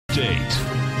update.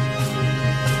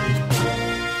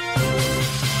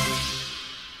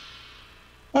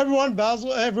 Hi everyone,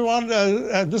 Basil. Everyone,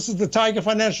 this is the Tiger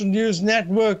Financial News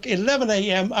Network 11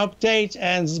 a.m. update,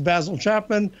 and this is Basil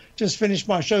Chapman. Just finished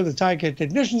my show, the Tiger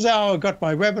Technicians Hour. Got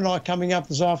my webinar coming up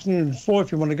this afternoon at 4.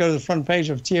 If you want to go to the front page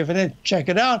of TFNN, check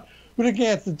it out. We're looking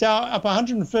at the Dow up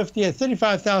 150 at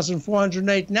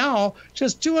 35,408 now,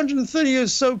 just 230 or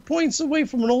so points away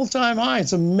from an all-time high.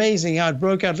 It's amazing how it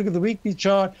broke out. Look at the weekly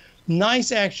chart.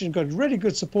 Nice action, got really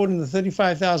good support in the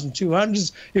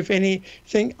 35,200s. If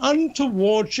anything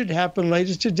untoward should happen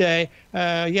later today,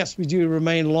 yes, we do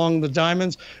remain long the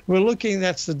diamonds. We're looking,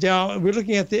 that's the Dow. We're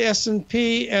looking at the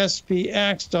S&P,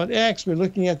 SPX.X. We're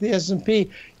looking at the S&P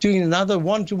doing another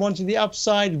one-to-one to the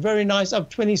upside. Very nice, up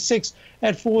 26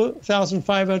 at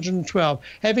 4,512.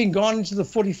 Having gone into the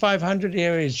 4,500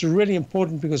 area, it's really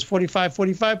important because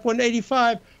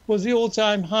 45.85 was the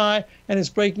all-time high, and it's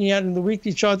breaking out in the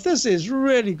weekly chart. This is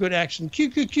really good action.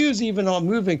 QQQs even are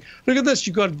moving. Look at this.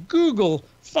 You've got Google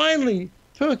finally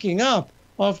perking up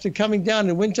after coming down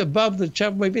and went above the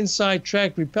Chapman Wave inside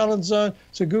track repellent zone.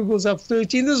 So Google's up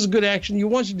 13. This is good action. You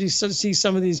want to see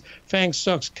some of these FANG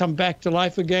stocks come back to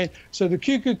life again. So the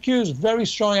QQQ is very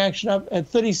strong action up at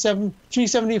 37,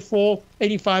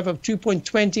 374.85 up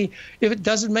 2.20. If it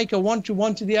doesn't make a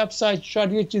one-to-one to the upside, try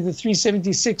to get to the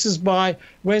 376s by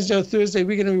Wednesday or Thursday.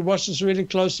 We're going to be watching this really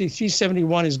closely.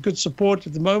 371 is good support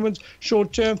at the moment.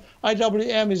 Short term,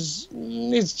 IWM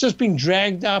it's just being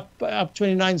dragged up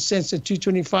 29 cents at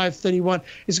 225.31.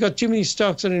 It's got too many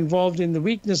stocks that are involved in the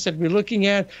weakness that we're looking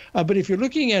at. But if you're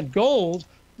looking at gold,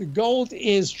 the gold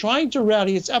is trying to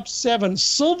rally. It's up 7.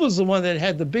 Silver's the one that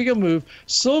had the bigger move.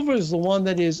 Silver is the one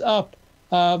that is up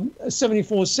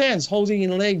 74 cents, holding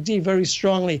in leg D very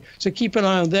strongly. So keep an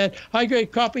eye on that.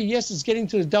 High-grade copper, yes, it's getting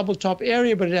to the double top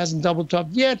area, but it hasn't double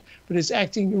topped yet, but it's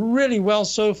acting really well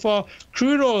so far.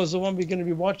 Crude oil is the one we're going to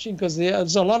be watching because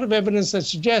there's a lot of evidence that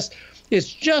suggests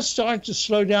it's just starting to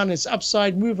slow down its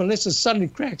upside move unless it suddenly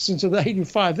cracks into the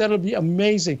 85. That'll be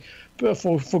amazing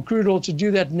for crude oil to do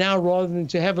that now rather than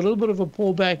to have a little bit of a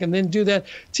pullback and then do that.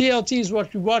 TLT is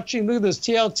what you're watching. Look at this.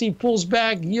 TLT pulls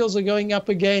back. Yields are going up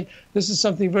again. This is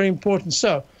something very important.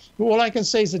 So all I can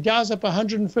say is the Dow's up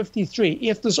 153.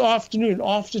 If this afternoon,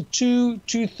 after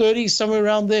 2:30, somewhere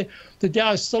around there, the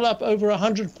Dow is still up over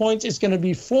 100 points, it's going to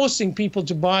be forcing people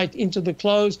to buy it into the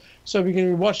close. So we're going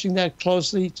to be watching that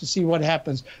closely to see what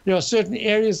happens. There are certain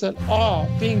areas that are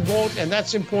being bought, and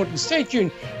that's important. Stay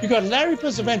tuned. You've got Larry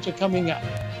Pesavento coming up.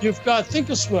 You've got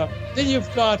Thinkorswim. Then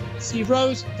you've got C.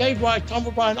 Rhodes, Dave White, Tom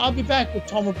O'Brien. I'll be back with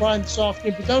Tom O'Brien this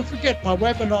afternoon. But don't forget my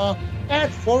webinar at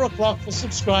 4 o'clock for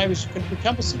subscribers. You can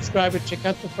become a subscriber. Check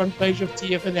out the front page of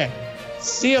TFNN.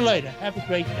 See you later. Have a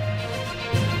great day.